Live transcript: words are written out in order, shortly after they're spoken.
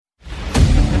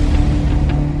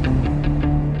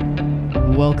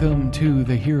Welcome to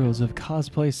the Heroes of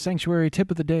Cosplay Sanctuary Tip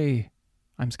of the Day.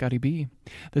 I'm Scotty B.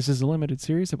 This is a limited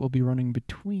series that will be running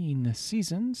between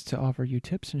seasons to offer you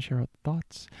tips and share out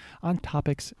thoughts on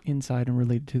topics inside and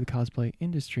related to the cosplay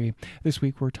industry. This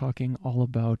week we're talking all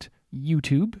about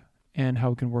YouTube and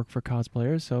how it can work for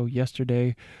cosplayers. So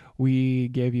yesterday we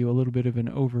gave you a little bit of an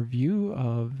overview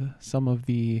of some of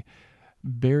the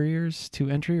barriers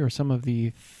to entry or some of the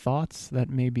thoughts that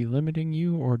may be limiting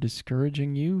you or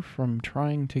discouraging you from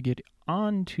trying to get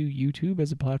onto YouTube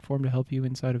as a platform to help you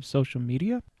inside of social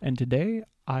media. And today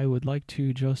I would like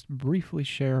to just briefly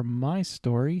share my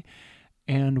story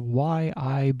and why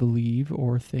I believe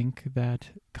or think that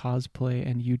cosplay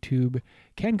and YouTube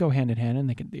can go hand in hand,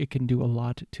 and it can do a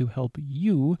lot to help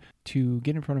you to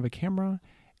get in front of a camera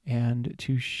and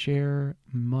to share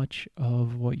much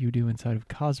of what you do inside of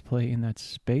cosplay in that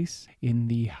space, in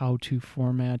the how-to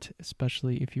format,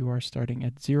 especially if you are starting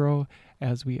at zero,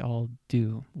 as we all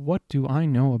do. What do I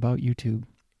know about YouTube?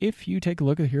 If you take a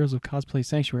look at Heroes of Cosplay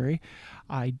Sanctuary,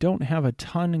 I don't have a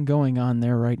ton going on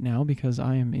there right now because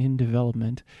I am in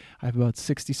development. I have about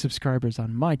 60 subscribers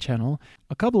on my channel.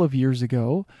 A couple of years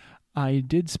ago, I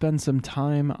did spend some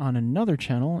time on another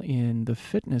channel in the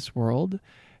fitness world,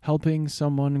 helping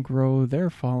someone grow their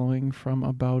following from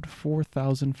about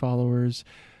 4,000 followers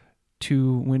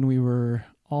to, when we were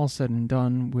all said and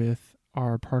done with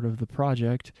our part of the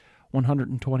project,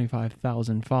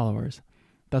 125,000 followers.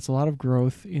 That's a lot of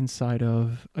growth inside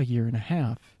of a year and a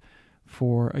half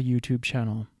for a YouTube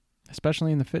channel,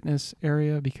 especially in the fitness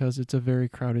area because it's a very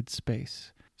crowded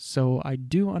space. So I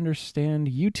do understand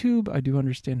YouTube, I do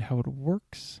understand how it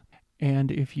works.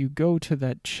 And if you go to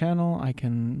that channel, I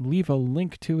can leave a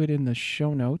link to it in the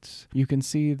show notes. You can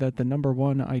see that the number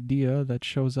one idea that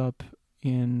shows up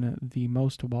in the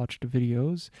most watched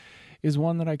videos is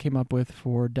one that I came up with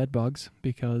for dead bugs,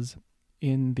 because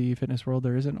in the fitness world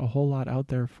there isn't a whole lot out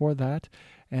there for that.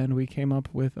 And we came up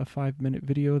with a 5-minute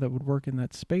video that would work in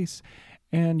that space.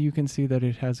 And you can see that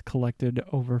it has collected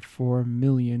over 4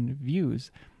 million views.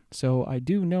 So I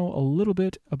do know a little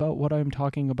bit about what I'm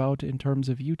talking about in terms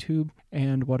of YouTube,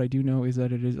 and what I do know is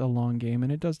that it is a long game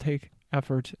and it does take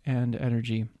effort and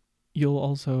energy. You'll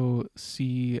also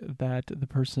see that the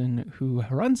person who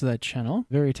runs that channel,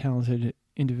 very talented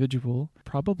individual,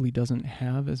 probably doesn't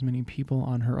have as many people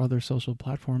on her other social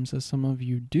platforms as some of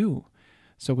you do.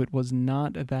 So it was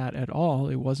not that at all.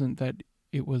 It wasn't that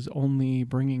it was only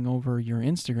bringing over your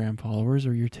Instagram followers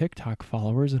or your TikTok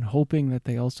followers and hoping that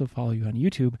they also follow you on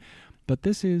YouTube. But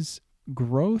this is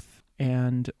growth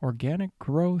and organic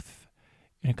growth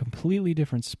in a completely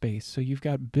different space. So you've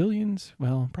got billions,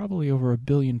 well, probably over 1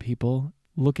 billion people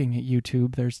looking at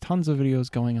YouTube. There's tons of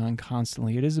videos going on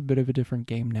constantly. It is a bit of a different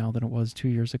game now than it was 2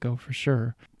 years ago for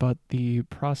sure. But the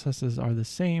processes are the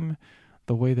same.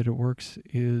 The way that it works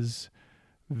is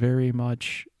very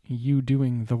much you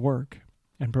doing the work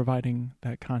and providing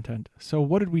that content. So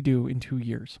what did we do in 2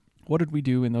 years? What did we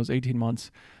do in those 18 months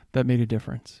that made a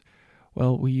difference?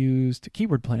 Well, we used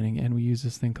keyword planning, and we used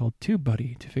this thing called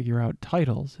TubeBuddy to figure out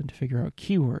titles and to figure out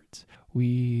keywords.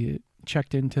 We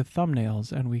checked into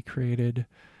thumbnails, and we created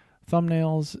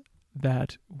thumbnails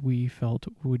that we felt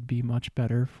would be much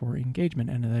better for engagement.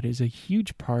 And that is a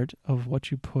huge part of what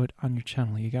you put on your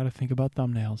channel. You got to think about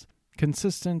thumbnails.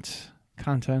 Consistent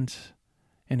content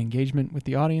and engagement with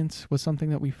the audience was something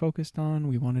that we focused on.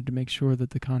 We wanted to make sure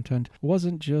that the content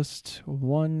wasn't just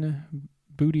one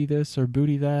booty this or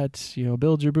booty that,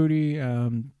 build your booty,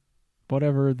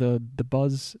 whatever the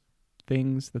buzz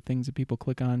things, the things that people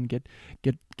click on, get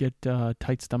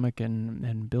tight stomach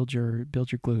and build your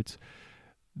glutes.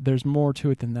 There's more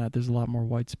to it than that. There's a lot more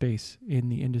white space in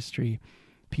the industry.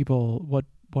 People,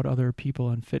 what other people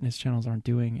and fitness channels aren't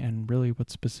doing, and really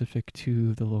what's specific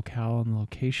to the locale and the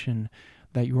location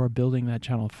that you are building that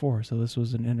channel for. So this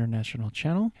was an international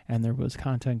channel, and there was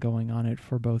content going on it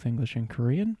for both English and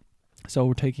Korean. So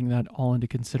we're taking that all into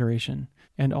consideration.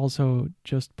 And also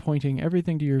just pointing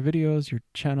everything to your videos, your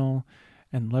channel,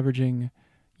 and leveraging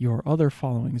your other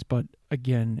followings. But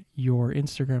again, your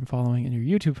Instagram following and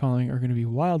your YouTube following are going to be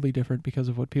wildly different because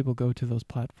of what people go to those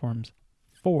platforms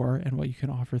for and what you can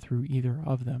offer through either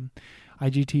of them.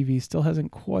 IGTV still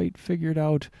hasn't quite figured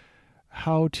out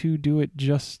how to do it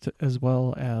just as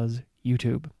well as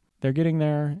YouTube. They're getting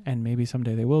there, and maybe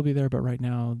someday they will be there, but right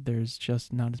now there's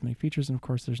just not as many features, and of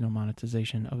course there's no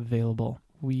monetization available.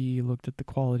 We looked at the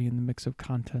quality and the mix of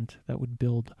content that would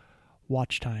build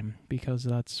watch time, because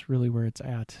that's really where it's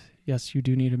at. Yes, you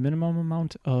do need a minimum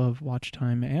amount of watch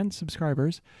time and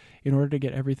subscribers in order to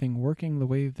get everything working the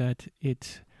way that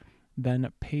it then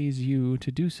pays you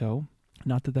to do so.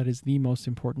 Not that that is the most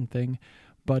important thing,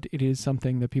 but it is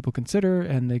something that people consider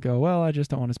and they go, well, I just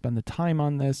don't want to spend the time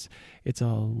on this. It's a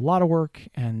lot of work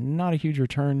and not a huge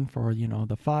return for,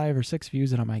 the 5 or 6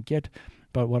 views that I might get.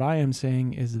 But what I am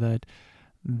saying is that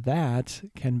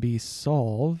can be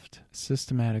solved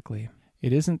systematically.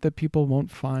 It isn't that people won't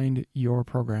find your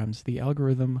programs. The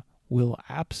algorithm will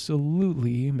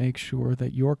absolutely make sure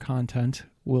that your content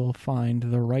will find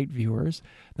the right viewers.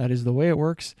 That is the way it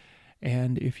works.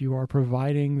 And if you are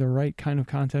providing the right kind of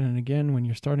content, and again, when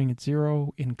you're starting at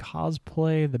zero in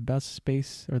cosplay, the best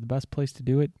space or the best place to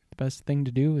do it, the best thing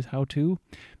to do is how to,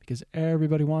 because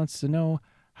everybody wants to know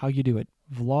how you do it.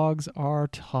 Vlogs are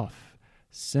tough.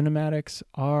 Cinematics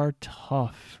are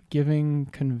tough. Giving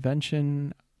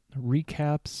convention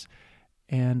recaps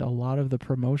and a lot of the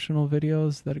promotional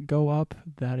videos that go up,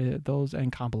 those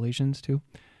and compilations too,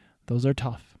 those are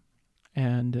tough.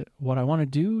 And what I want to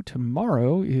do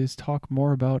tomorrow is talk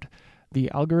more about the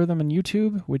algorithm in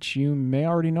YouTube, which you may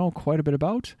already know quite a bit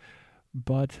about,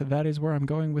 but that is where I'm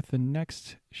going with the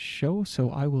next show. So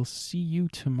I will see you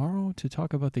tomorrow to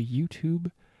talk about the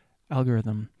YouTube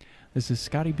algorithm. This is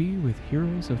Scotty B with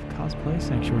Heroes of Cosplay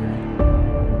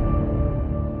Sanctuary.